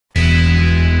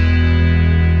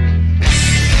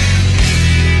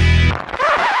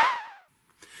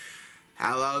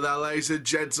ladies and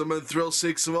gentlemen, thrill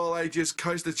seekers of all ages,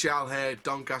 Coaster Chow here,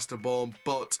 Doncaster born,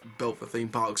 but built for theme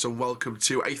parks, and welcome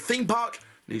to a Theme Park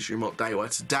Newsroom update, where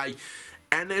today,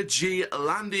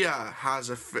 Energylandia has,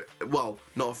 well,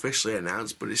 not officially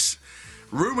announced, but it's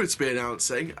rumoured to be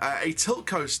announcing a tilt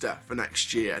coaster for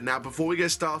next year. Now, before we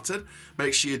get started,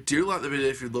 make sure you do like the video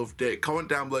if you loved it, comment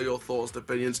down below your thoughts and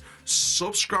opinions,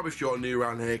 subscribe if you're new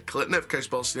around here, click the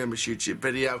notification bell to see my YouTube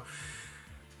video.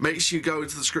 Make sure you go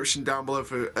into the description down below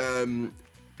for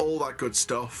all that good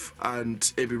stuff,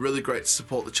 and it'd be really great to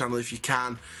support the channel if you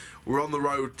can. We're on the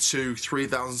road to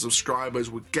 3,000 subscribers.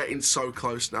 We're getting so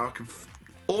close now. I can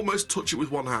almost touch it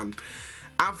with one hand.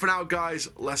 And for now,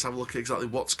 guys, let's have a look at exactly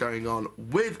what's going on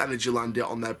with Energylandia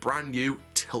on their brand new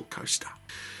tilt coaster.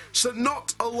 So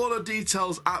not a lot of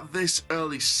details at this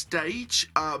early stage,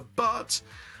 but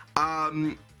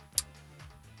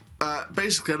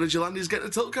basically, Energylandia is getting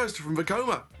a tilt coaster from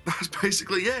Vekoma. That's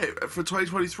basically it for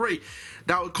 2023.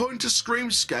 Now, according to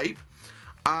Screamscape,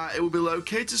 it will be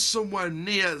located somewhere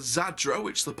near Zadra,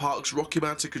 which is the park's Rocky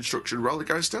Mountain construction roller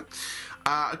coaster.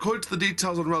 According to the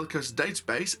details on Roller Coaster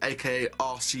Database, aka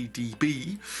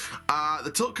RCDB,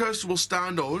 the tilt coaster will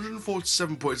stand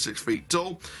 147.6 feet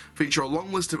tall, feature a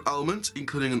long list of elements,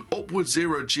 including an upward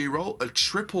zero G roll, a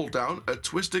triple down, a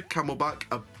twisted camelback,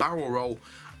 a barrel roll,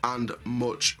 and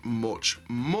much, much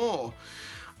more.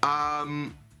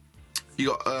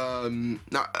 You got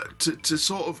now to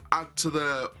sort of add to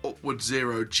the upward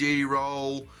zero G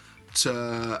roll,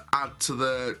 to add to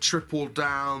the triple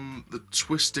down, the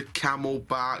twisted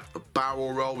camelback, the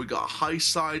barrel roll. We got a high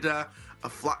sider, a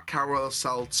flat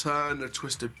carousel turn, a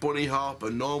twisted bunny hop, a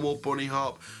normal bunny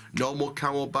hop, normal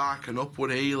camelback, an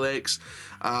upward helix,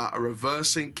 a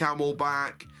reversing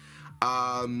camelback.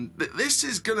 This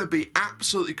is going to be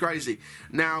absolutely crazy.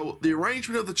 Now, the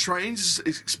arrangement of the trains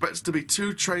is expected to be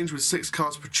 2 trains with 6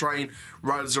 cars per train.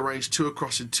 Riders arranged 2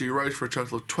 across in 2 rows for a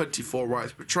total of 24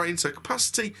 rides per train. So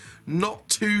capacity, not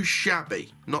too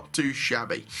shabby. Not too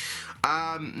shabby.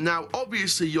 Now,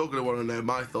 obviously, you're going to want to know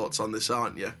my thoughts on this,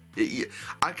 aren't you?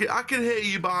 I can hear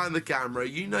you behind the camera.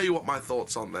 You know you want my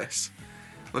thoughts on this.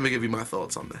 Let me give you my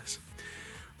thoughts on this.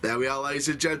 There we are, ladies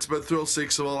and gentlemen, thrill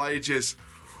seekers of all ages.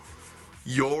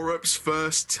 Europe's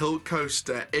first tilt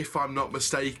coaster, if I'm not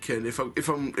mistaken. If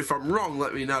I'm wrong,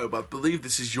 let me know. But I believe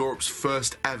this is Europe's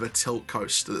first ever tilt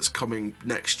coaster that's coming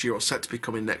next year, or set to be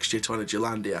coming next year to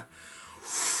Energylandia.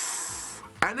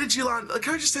 Energylandia.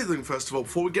 Can I just say something first of all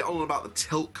before we get on about the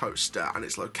tilt coaster and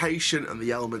its location and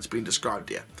the elements being described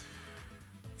here?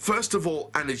 First of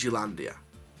all, Energylandia.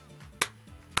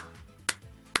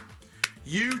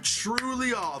 You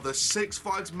truly are the Six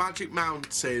Flags Magic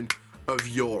Mountain of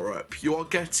Europe. You are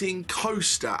getting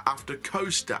coaster after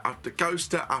coaster after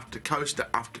coaster after coaster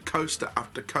after coaster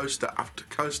after coaster after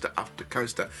coaster after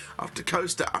coaster after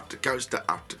coaster after coaster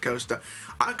after coaster.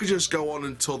 I could just go on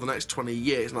until the next 20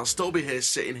 years and I'll still be here,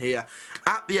 sitting here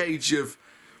at the age of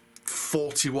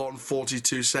 41,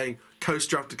 42, saying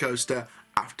coaster after coaster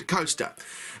after coaster.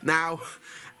 Now,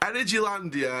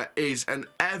 Energylandia is an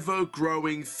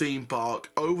ever-growing theme park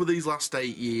over these last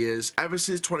 8 years. Ever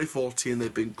since 2014,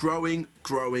 they've been growing,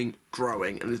 growing,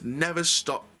 growing, and it's never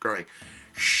stopped growing.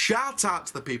 Shout out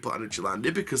to the people at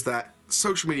Energylandia, because their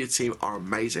social media team are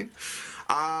amazing.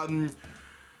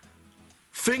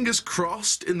 Fingers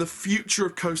crossed, in the future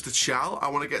of Coaster Chow, I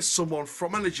want to get someone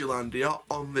from Energylandia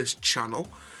on this channel.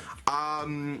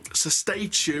 So stay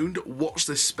tuned, watch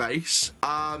this space.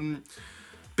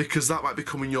 Because that might be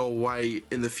coming your way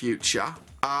in the future.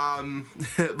 A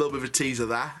little bit of a teaser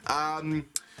there.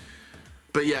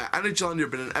 But yeah, Energylandia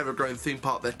have been an ever-growing theme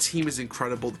park. Their team is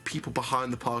incredible. The people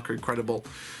behind the park are incredible.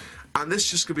 And this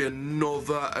is just going to be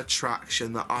another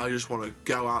attraction that I just want to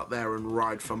go out there and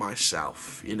ride for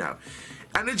myself, you know.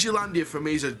 Energylandia for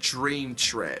me is a dream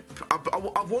trip.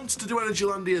 I've wanted to do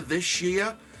Energylandia this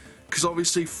year, because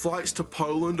obviously flights to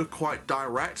Poland are quite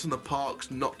direct and the park's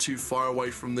not too far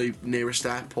away from the nearest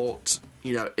airport,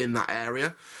 you know, in that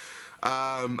area.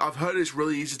 I've heard it's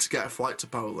really easy to get a flight to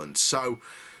Poland, so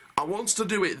I wanted to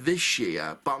do it this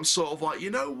year, but I'm sort of like, you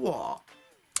know what?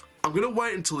 I'm going to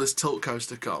wait until this tilt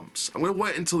coaster comes. I'm going to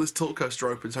wait until this tilt coaster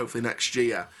opens, hopefully next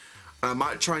year. I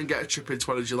might try and get a trip into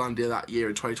Energylandia that year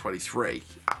in 2023.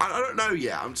 I don't know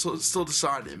yet, I'm still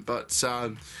deciding, but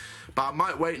I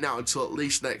might wait now until at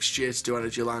least next year to do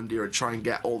Energylandia and try and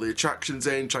get all the attractions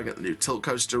in, try and get the new tilt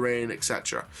coaster in,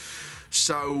 etc.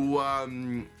 So,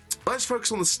 let's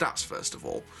focus on the stats first of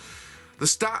all. The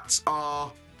stats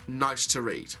are nice to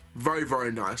read. Very,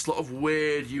 very nice. A lot of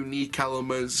weird, unique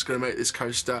elements. It's going to make this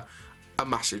coaster a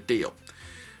massive deal.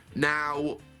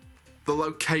 Now, the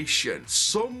location.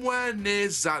 Somewhere near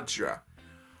Zadra.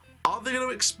 are they going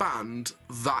to expand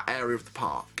that area of the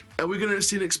park? Are we going to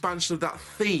see an expansion of that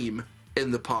theme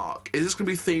in the park? Is this going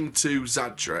to be themed to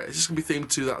Zadra? Is this going to be themed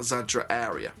to that Zadra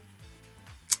area?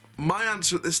 My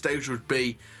answer at this stage would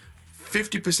be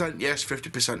 50% yes,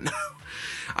 50% no.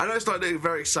 I know it's not a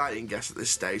very exciting guess at this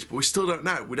stage, but we still don't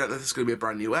know. We don't know if it's going to be a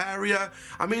brand new area.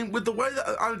 I mean, with the way that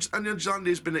Energylandia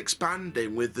has been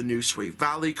expanding, with the new Sweet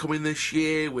Valley coming this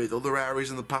year, with other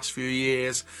areas in the past few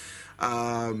years,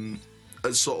 and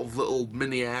sort of little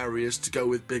mini areas to go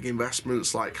with big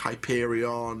investments like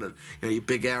Hyperion and, you know, your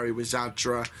big area with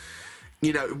Zadra.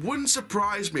 You know, it wouldn't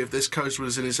surprise me if this coaster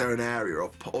was in its own area,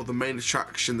 or the main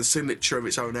attraction, the signature of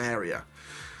its own area.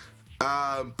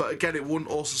 But again, it wouldn't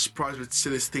also surprise me to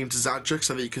see this theme to Zadra, because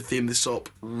I think you could theme this up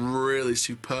really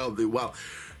superbly well.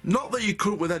 Not that you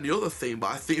couldn't with any other theme,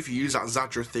 but I think if you use that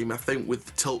Zadra theme, I think with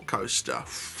the Tilt Coaster,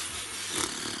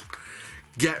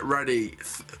 get ready.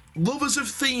 Lovers of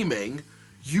theming,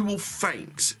 you will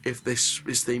faint if this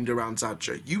is themed around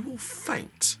Zadra. You will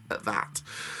faint at that.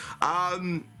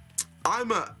 I'm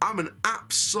an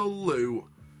absolute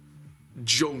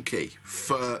junkie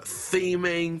for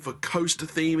theming, for coaster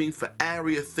theming, for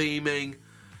area theming.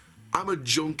 I'm a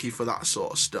junkie for that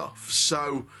sort of stuff.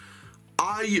 So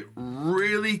I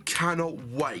really cannot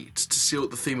wait to see what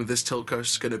the theme of this tilt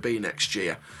coaster is going to be next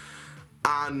year.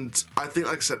 And I think,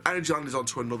 like I said, Energylandia is on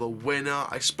to another winner.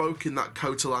 I spoke in that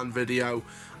Cotaland video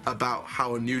about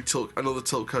how another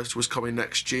tilt coaster was coming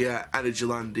next year,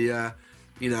 Energylandia,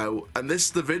 you know, and this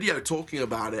is the video talking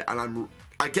about it, and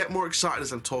I get more excited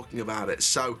as I'm talking about it,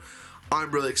 so I'm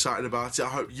really excited about it. I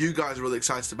hope you guys are really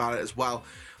excited about it as well.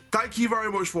 Thank you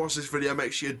very much for watching this video.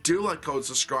 Make sure you do like, comment,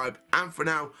 subscribe, and for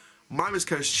now, my name is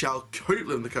Coaster Chell, keep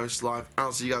living the coaster life, and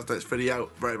I'll see you guys next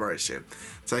video very, very soon.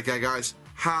 Take care, guys.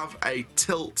 Have a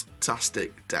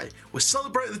tilt-tastic day. We're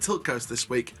celebrating the tilt coaster this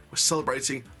week. We're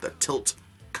celebrating the Tilt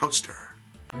Coaster.